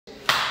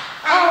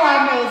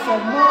meus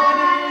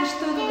amores,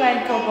 tudo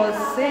bem com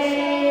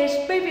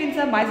vocês? Bem-vindos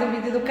a mais um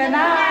vídeo do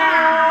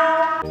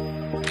canal!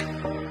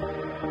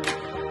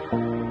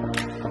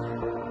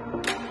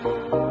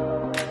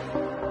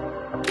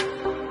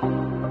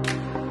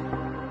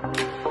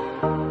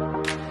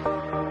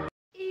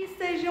 E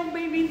sejam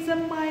bem-vindos a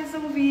mais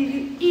um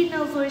vídeo e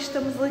nós hoje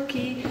estamos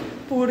aqui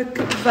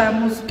porque o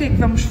que é que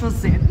vamos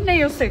fazer? Nem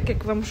eu sei o que é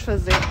que vamos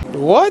fazer.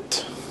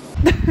 What?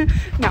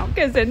 Não,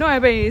 quer dizer, não é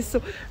bem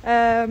isso.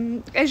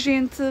 A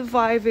gente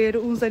vai ver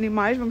uns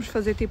animais, vamos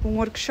fazer tipo um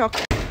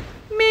workshop.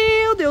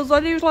 Meu Deus,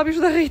 olhem os lábios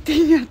da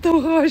Ritinha,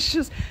 tão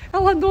roxos.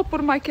 Ela andou a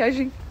pôr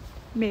maquiagem.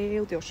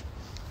 Meu Deus.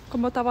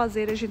 Como eu estava a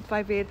dizer, a gente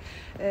vai ver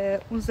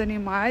uns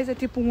animais, é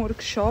tipo um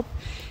workshop.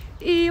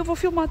 E eu vou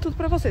filmar tudo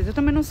para vocês. Eu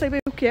também não sei bem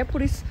o que é,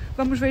 por isso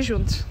vamos ver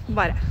juntos.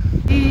 Bora.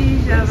 E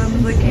já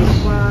vamos aqui no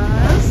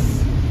bus.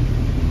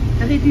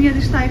 A Ritinha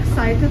está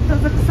excited.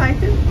 Estás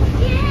excited?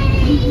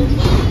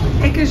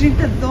 É que a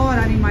gente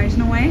adora animais,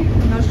 não é?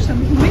 Nós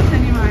gostamos muito de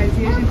animais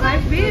e a gente vai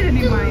ver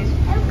animais.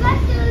 Eu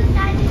gosto de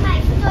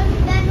animais, eu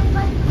não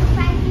gosto de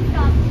pais.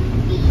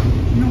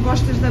 Não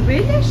gostas de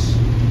abelhas?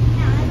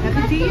 Não, eu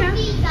A Ritinha?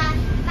 gosto de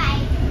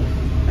pais.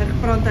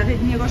 Pronto, a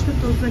Ritinha gosta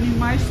de todos os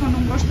animais, só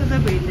não gosta de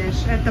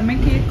abelhas. Também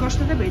quem é que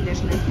gosta de abelhas,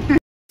 não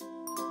é?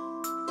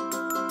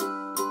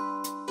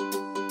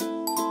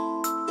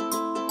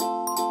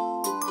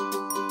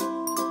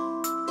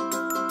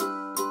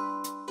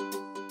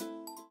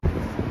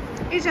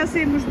 E já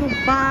saímos do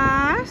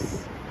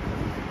bus.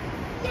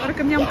 Agora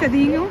caminhar um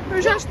bocadinho.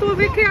 Eu já estou a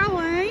ver que é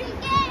além.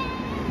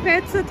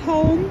 Pets at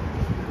Home.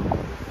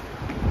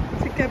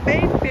 Fica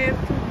bem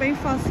perto, bem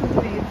fácil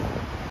de ir.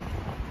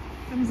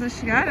 Estamos a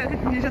chegar. A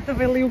Ritinha já está a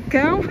ver ali o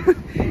cão.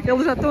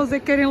 Eles já estão a dizer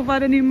que querem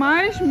levar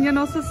animais. Minha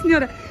Nossa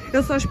Senhora.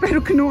 Eu só espero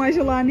que não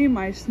haja lá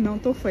animais, senão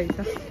estou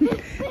feita.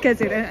 Quer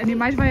dizer,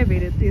 animais vai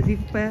haver. Eu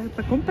digo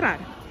para comprar.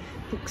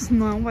 Porque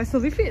senão vai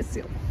ser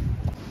difícil.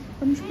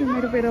 Vamos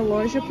primeiro ver a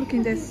loja porque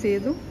ainda é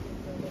cedo.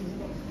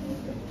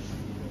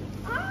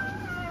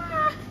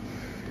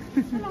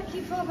 Olha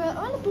aqui, Fábio,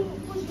 olha para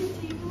os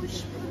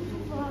gatinhos.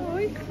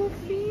 Ai, que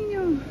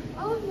fofinho.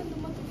 Olha, manda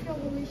uma troféu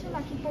do lixo, olha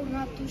aqui para os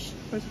gatos.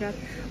 Pois, gato.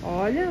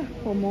 Olha,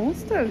 para o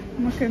Monster.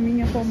 Uma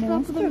caminha para o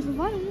Monster. Podemos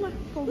levar uma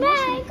para o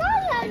Mãe,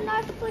 olha,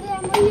 nós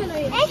podemos.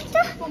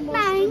 Esta?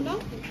 Mãe.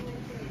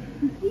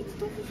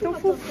 Tão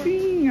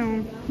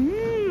fofinho.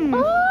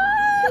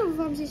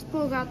 Levamos isto para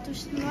os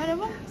gatos, não era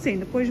bom? Sim,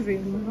 depois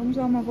vimos. Vamos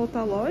dar uma volta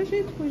à loja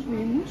e depois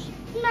vimos.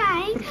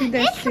 Mãe, Porque ainda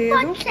é isto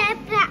cedo. pode ser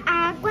para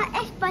água,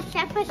 isto pode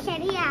ser para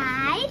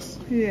cereais.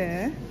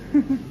 É.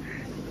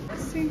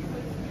 Sim.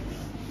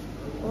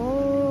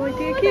 Oh,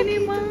 tem aqui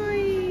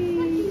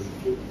animais.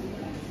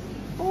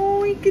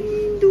 Oi, que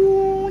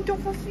lindo. Tão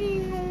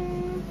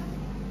fofinho.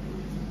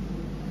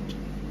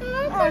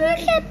 Olha,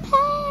 que pé.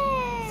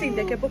 Sim,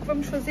 daqui a pouco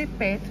vamos fazer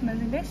pet, mas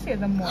ainda é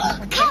cedo, amor.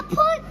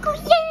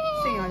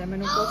 Sim, olha, mas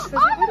não podes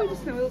fazer barulho,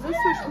 senão eles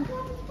assustam.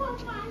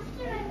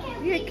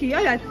 E aqui,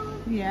 olha.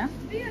 Yeah.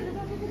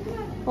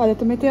 Olha,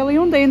 também tem ali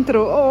um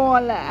dentro.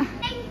 Olha.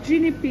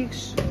 Guinea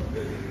pigs.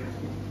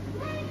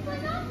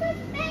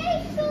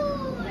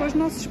 Para os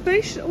nossos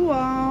peixes.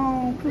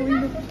 Uau, que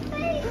lindo.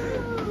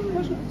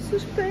 Para os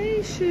nossos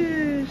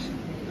peixes.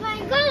 Mãe,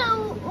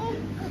 olha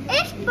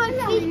este pode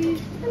ser.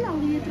 Olha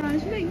ali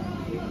atrás, vem.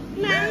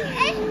 Mãe,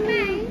 este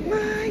mãe.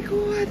 My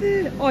God.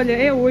 Olha,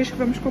 é hoje que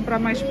vamos comprar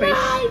mais peixes.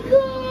 My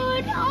God.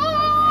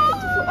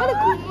 Olha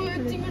como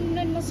eu tinha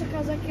na nossa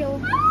casa aquele.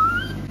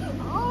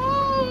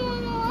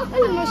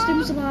 Olha, nós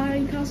temos lá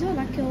em casa,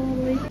 olha aquele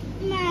ali.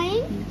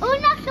 Mãe,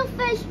 o nosso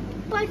peixe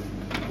pode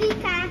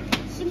ficar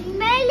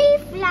smelly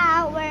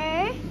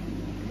flower.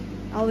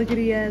 A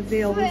alegria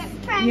deles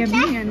e a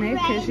minha, né?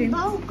 Que a gente,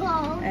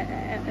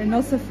 a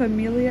nossa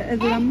família,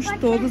 adoramos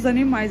todos os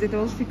animais, então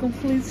eles ficam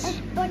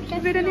felizes de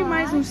ver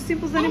animais, uns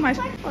simples animais.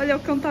 Olha, o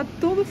cão está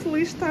todo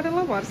feliz de estar a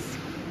lavar-se.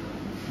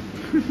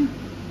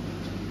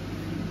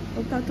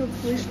 Ele está todo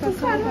feliz de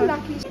estar a lavar.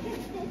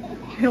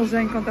 Eles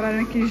já encontraram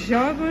aqui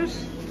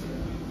jogos.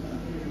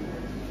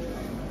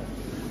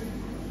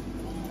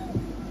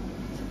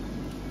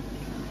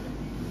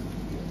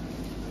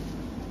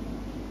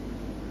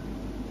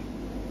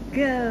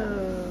 Go!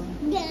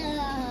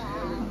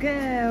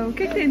 Go! O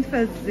que é que tem de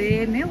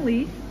fazer,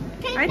 Nelly?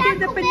 Ai, tem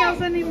de apanhar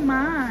os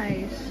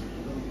animais.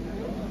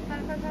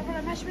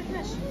 Para, mexe.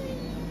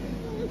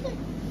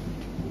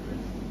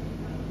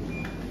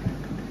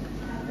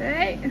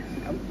 Ei!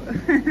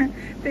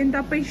 Tem de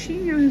dar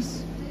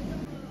peixinhos.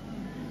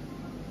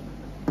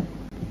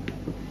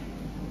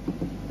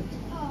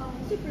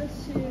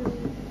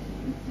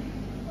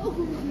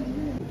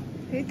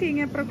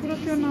 Ritinha, procura o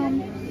teu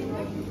nome.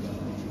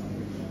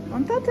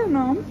 Onde está o teu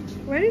nome?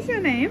 Where is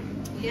your name?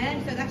 Yeah,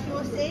 so that's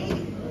your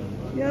seat.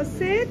 Your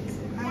seat?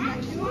 And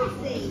that's your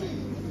seat.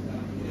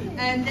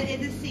 And there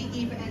is a seat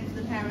either end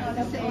for the parents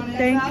to sit on as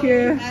Thank well.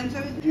 you.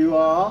 So You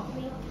are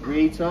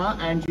Rita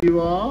and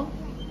you are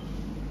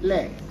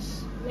Lex.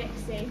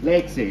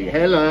 Lexi.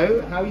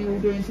 Hello. How are you all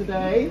doing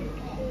today?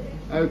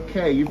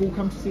 Okay, you've all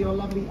come to see our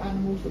lovely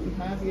animals that we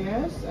have,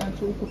 yes, and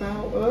talk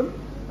about them.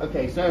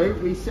 Okay, so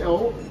we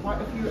sell quite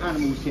a few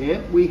animals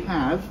here. We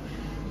have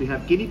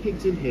guinea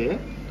pigs in here.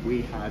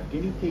 We have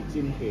guinea pigs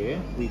in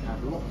here. We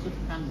have lots of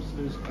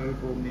hamsters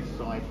over on this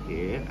side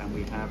here, and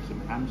we have some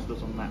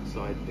hamsters on that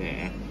side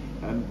there.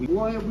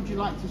 Where would you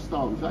like to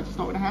start? Would you like to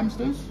start with the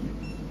hamsters?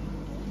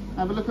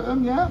 Have a look at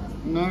them, yeah?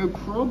 No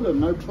problem,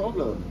 no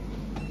problem.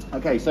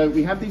 Okay, so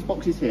we have these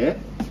boxes here.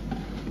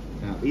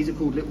 Now, these are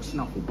called little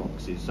snuffle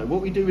boxes. So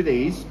what we do with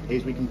these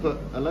is we can put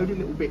a load of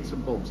little bits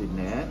and bobs in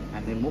there,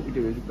 and then what we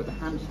do is we put the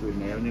hamster in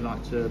there, and they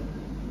like to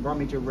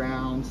rummage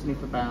around,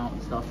 sniff about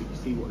and stuff. You can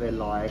see what they're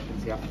like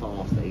and see how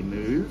fast they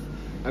move.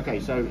 Okay,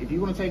 so if you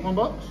want to take one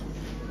box,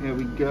 there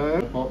we go.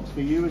 A box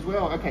for you as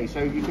well. Okay,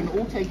 so you can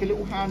all take a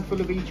little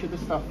handful of each of the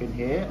stuff in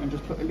here and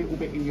just put a little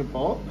bit in your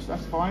box.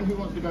 That's fine. Who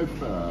wants to go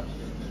first?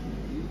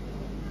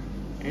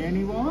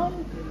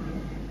 Anyone?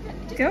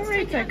 Go,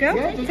 Rita, go.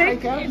 Yeah, just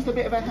take out just a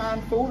bit of a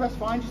handful. That's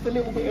fine. Just a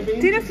little bit of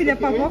each. Tira, filha,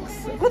 para a box.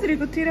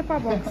 Rodrigo, tira para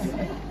a box.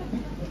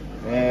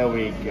 There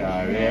we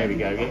go, there we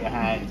go. Get your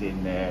hands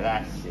in there.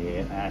 That's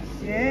it, that's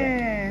it.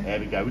 Yeah. There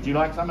we go. Would you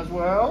like some as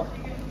well?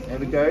 There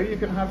we go. You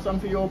can have some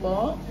for your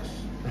box.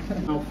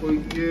 Now for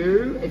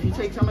you, if you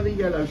take some of the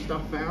yellow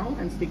stuff out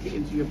and stick it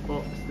into your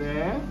box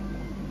there.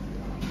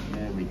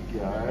 There we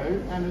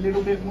go. And a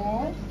little bit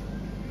more.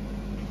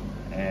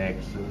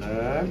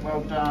 Excellent.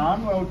 Well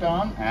done, well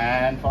done.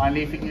 And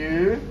finally for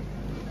you.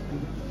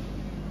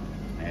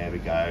 There we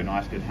go.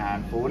 Nice good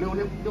handful. A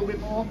little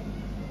bit more.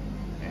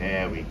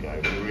 There we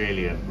go,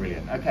 brilliant,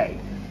 brilliant. Okay,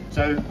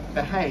 so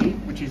the hay,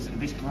 which is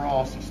this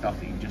grassy stuff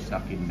that you've just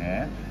stuck in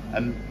there,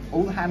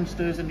 all the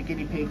hamsters and the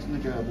guinea pigs and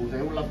the gerbils, they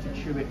all love to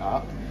chew it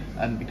up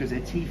because their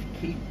teeth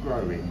keep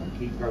growing and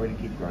keep growing and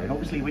keep growing.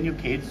 Obviously when you're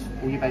kids,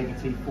 all your baby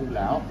teeth fall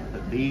out,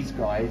 but these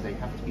guys, they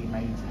have to be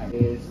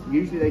maintained.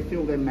 Usually they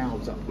fill their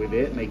mouths up with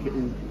it, make it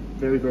all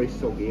very, very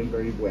soggy and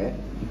very wet,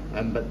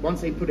 but once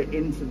they put it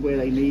into where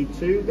they need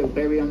to, they'll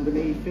bury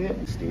underneath it.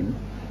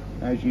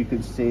 As you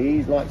can see,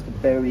 he likes to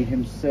bury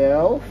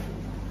himself.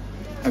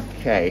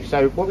 Okay,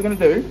 so what we're going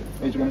to do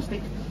is we're going to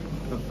stick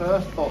the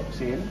first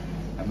box in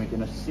and we're going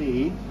to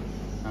see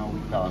how he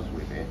does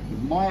with it. He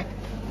might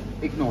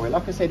ignore it.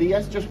 Like I said, he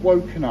has just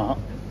woken up,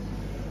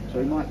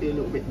 so he might be a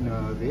little bit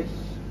nervous.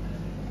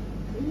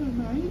 Hello,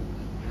 mate.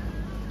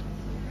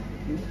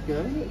 Here we go.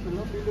 It's a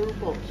lovely little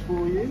box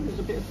for you. There's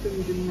a bit of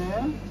food in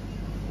there.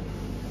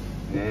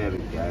 There we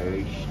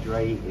go.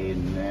 Straight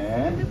in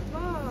there.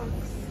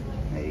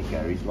 There you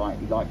go, he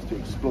likes to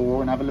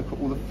explore and have a look at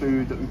all the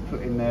food that we've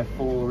put in there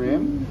for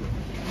him.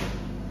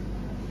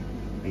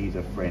 He's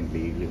a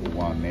friendly little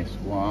one, this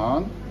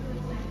one.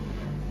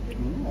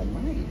 Oh,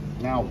 mate.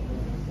 Now,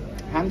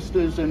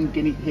 hamsters and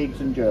guinea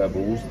pigs and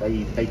gerbils,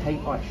 they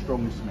hate like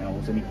strong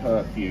smells, any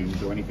perfumes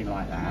or anything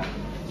like that.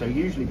 So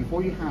usually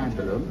before you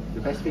handle them,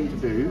 the best thing to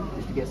do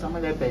is to get some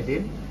of their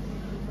bedding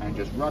and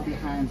just rub your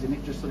hands in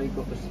it just so they've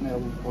got the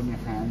smell on your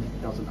hand.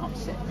 It doesn't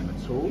upset them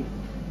at all.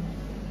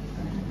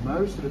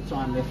 Most of the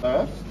time they're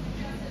first.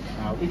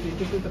 Now this is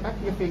just with the back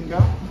of your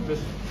finger,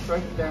 just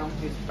straight down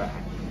his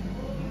back.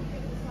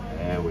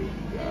 There we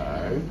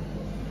go.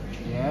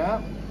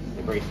 Yeah,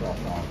 they're very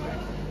soft, aren't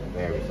they?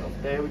 Very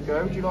soft. There we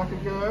go. Would you like a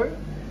go?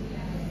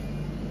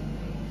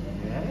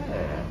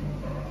 Yeah.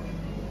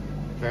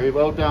 Very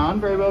well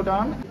done, very well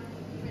done.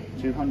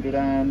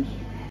 208.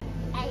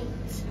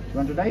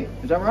 208,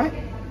 is that right?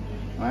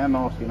 I am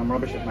asking, I'm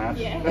rubbish at maths.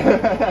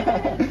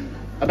 Yeah.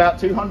 About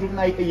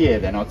 208 a year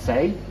then, I'd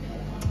say.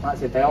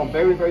 That's it, they are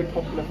very, very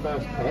popular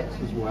first pets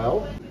as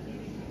well.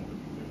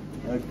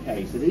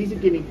 Okay, so these are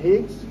guinea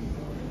pigs.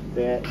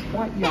 They're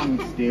quite young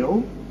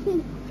still.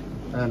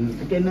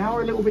 Again, they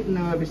are a little bit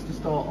nervous to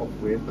start off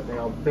with, but they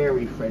are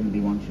very friendly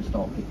once you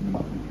start picking them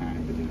up and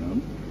handling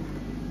them.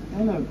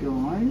 Hello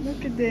guys.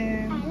 Look at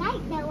them. I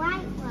like the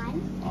white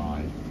one. Oh,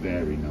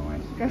 very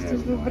nice.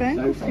 Gostas do nice.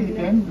 branco, So, filha?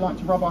 again, like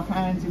to rub our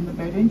hands in the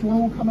bedding. Do you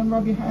want to all come and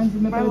rub your hands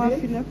in the Vai lá,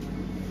 bedding? filha.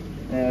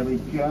 There we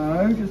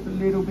go, just a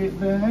little bit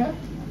there.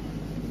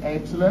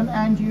 Excellent,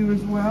 and you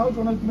as well. Do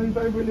you want to move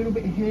over a little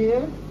bit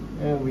here?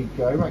 There we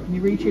go. Right, can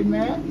you reach in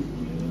there?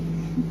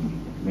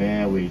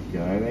 There we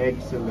go,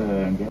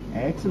 excellent.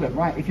 Excellent,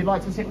 right, if you'd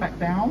like to sit back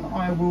down,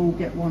 I will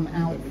get one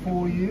out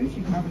for you so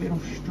you can have a little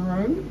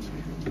stroke.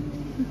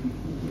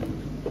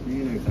 There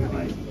you go,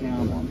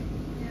 down on.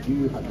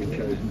 You have been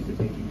chosen to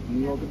be,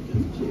 you are the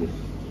teachers.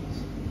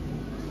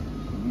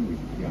 There we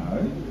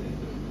go.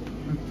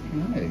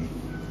 Okay.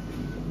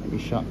 Let me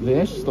shut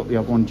this, stop the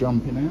other one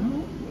jumping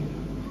out.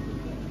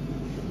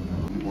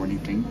 Or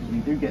anything, because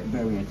you do get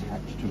very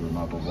attached to them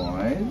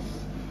otherwise.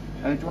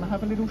 Do you want to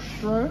have a little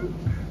stroke?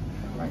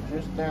 Right,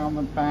 just down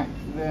the back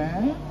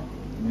there.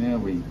 There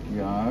we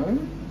go.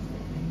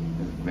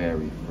 They're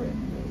very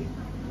friendly.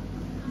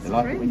 They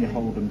like it when you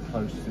hold them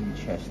close to your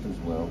chest as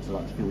well, so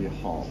like to feel your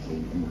heart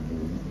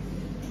beating.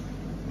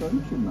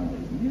 Don't you,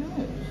 mate?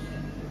 Yes.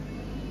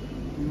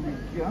 There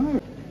we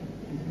go.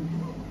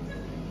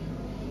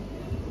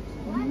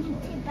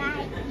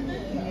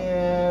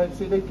 Yeah,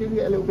 see, they do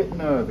get a little bit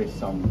nervous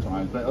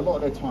sometimes, but a lot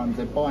of their times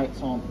their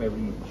bites aren't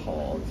very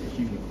hard. It's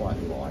usually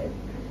quite light.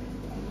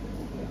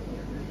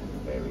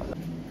 Very good.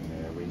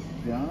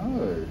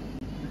 go.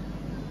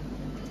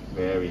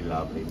 Very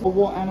lovely. Well,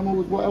 what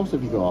animals, what else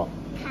have you got?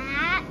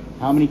 Cat.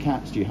 How many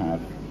cats do you have?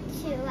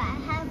 2. I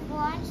have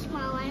one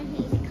small one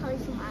who's called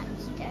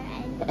Monster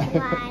and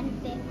one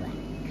big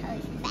one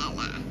called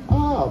Bella.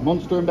 Ah,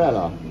 Monster and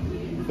Bella.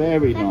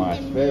 Very nice,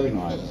 very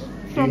nice.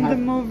 From the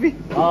movie.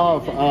 Oh,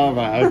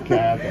 right,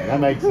 okay, okay. That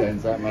makes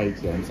sense, that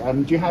makes sense.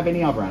 Do you have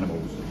any other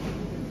animals?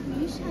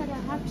 We used to have a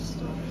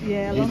hamster.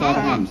 Yeah, You long had a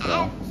time.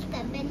 hamster?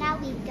 But now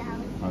we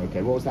don't.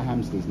 Okay, what was the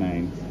hamster's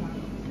name?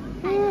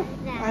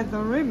 I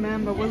don't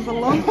remember. It was a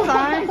long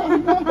time.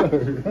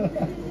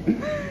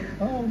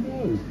 Oh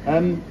no.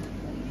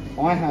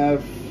 I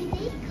have.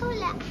 We call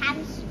it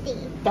hamster.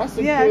 That's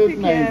a Yeah, I good think,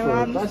 name yeah,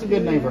 for it. That's a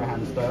good hamster, name for a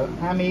hamster.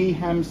 Hammy,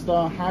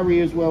 hamster, Harry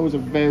as well was a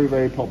very,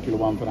 very popular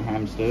one for the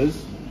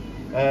hamsters.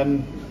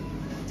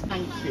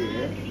 Tanks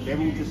here, they're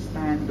all just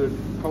standard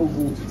cold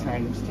water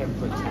tanks,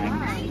 temperate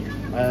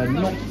tanks.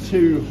 Not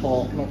too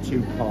hot, not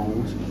too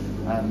cold.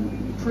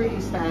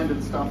 Pretty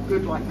standard stuff.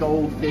 Good like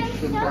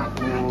goldfish and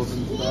blackmores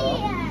and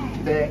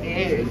stuff.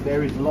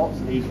 There is lots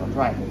of these ones.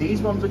 Right,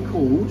 these ones are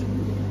called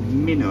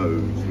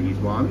minnows. These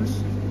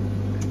ones.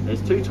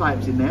 There's 2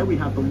 types in there. We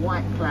have the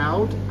white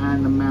cloud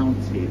and the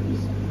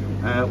mountains.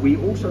 We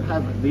also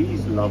have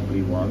these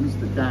lovely ones,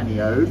 the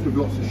Danios, with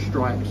lots of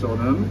stripes on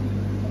them.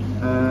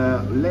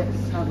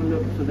 Let's have a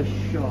look for the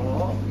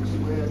sharks.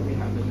 Where do we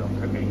have the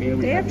sharks? Okay, here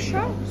we They have have the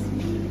sharks.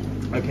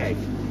 Okay,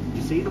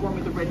 you see the one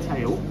with the red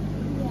tail?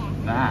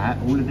 Yeah.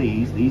 All of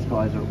these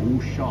guys are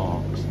all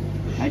sharks.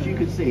 As you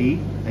can see,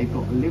 they've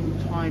got a little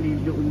tiny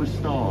little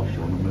moustache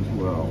on them as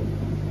well.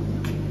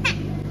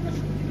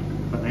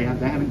 But they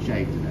haven't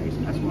shaved today, so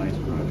that's why it's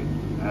growing.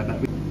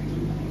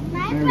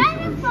 My Very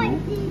brother social. thought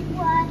these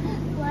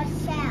were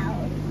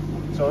cells.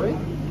 Sorry?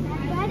 My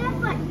brother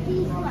thought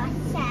these were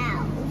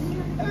cells.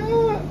 I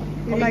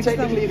mean, likes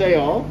technically they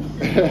are.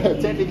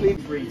 Technically,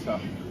 Rita.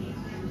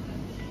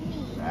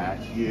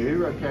 That's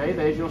you. Okay,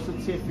 there's your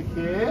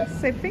certificate.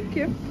 Say thank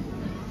you.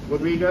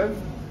 Rodrigo,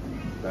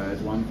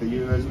 there's one for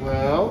you as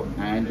well.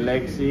 And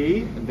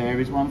Lexi, there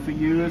is one for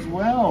you as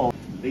well.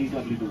 These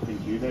lovely little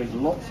things here. There's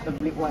lots of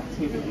little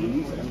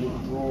activities and little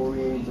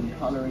drawings and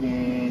colouring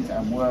ins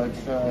and word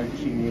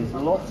searches.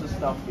 Lots of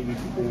stuff for you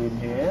to do in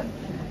here.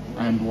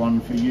 And one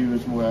for you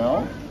as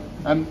well.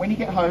 When you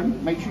get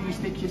home, make sure you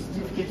stick your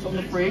certificates on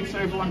the fridge so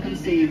everyone can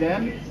see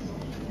them.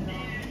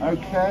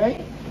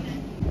 Okay.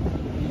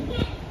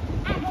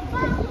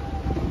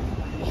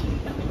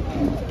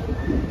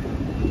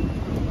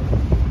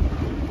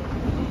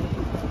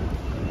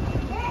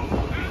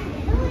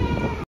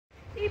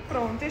 E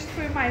pronto, este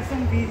foi mais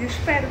um vídeo.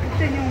 Espero que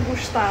tenham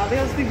gostado.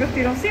 Eles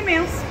divertiram-se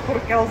imenso,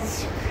 porque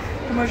eles,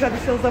 como eu já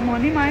disse, eles amam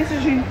animais. A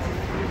gente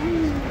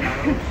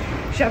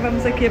já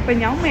vamos aqui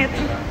apanhar um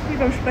metro e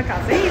vamos para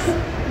casa. É isso.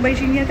 Um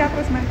beijinho e até à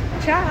próxima.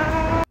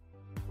 Tchau!